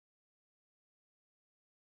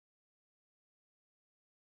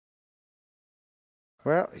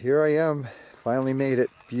Well, here I am. Finally made it.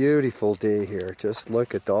 Beautiful day here. Just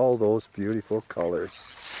look at all those beautiful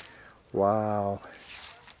colors. Wow.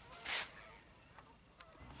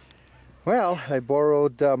 Well, I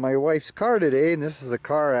borrowed my wife's car today, and this is a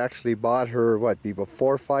car I actually bought her, what, be about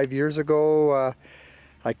 4 or 5 years ago.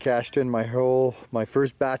 I cashed in my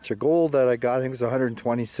first batch of gold that I got. I think it was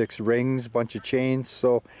 126 rings, bunch of chains,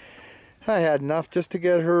 so I had enough just to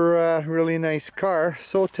get her a really nice car.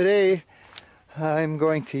 So today I'm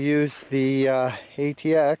going to use the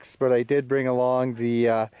ATX, but I did bring along the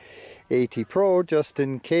AT Pro just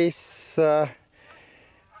in case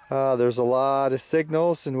there's a lot of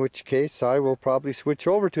signals, in which case I will probably switch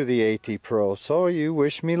over to the AT Pro. So you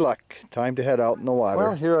wish me luck. Time to head out in the water.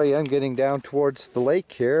 Well, here I am getting down towards the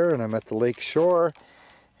lake here, and I'm at the lake shore,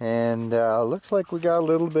 and looks like we got a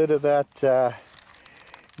little bit of that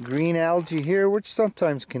green algae here, which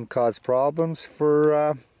sometimes can cause problems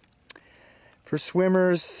for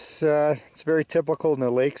swimmers. It's very typical in the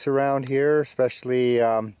lakes around here, especially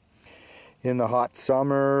in the hot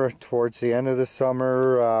summer, towards the end of the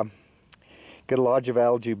summer. Get a lot of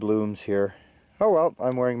algae blooms here. Oh well,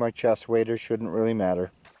 I'm wearing my chest waders, shouldn't really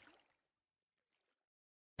matter.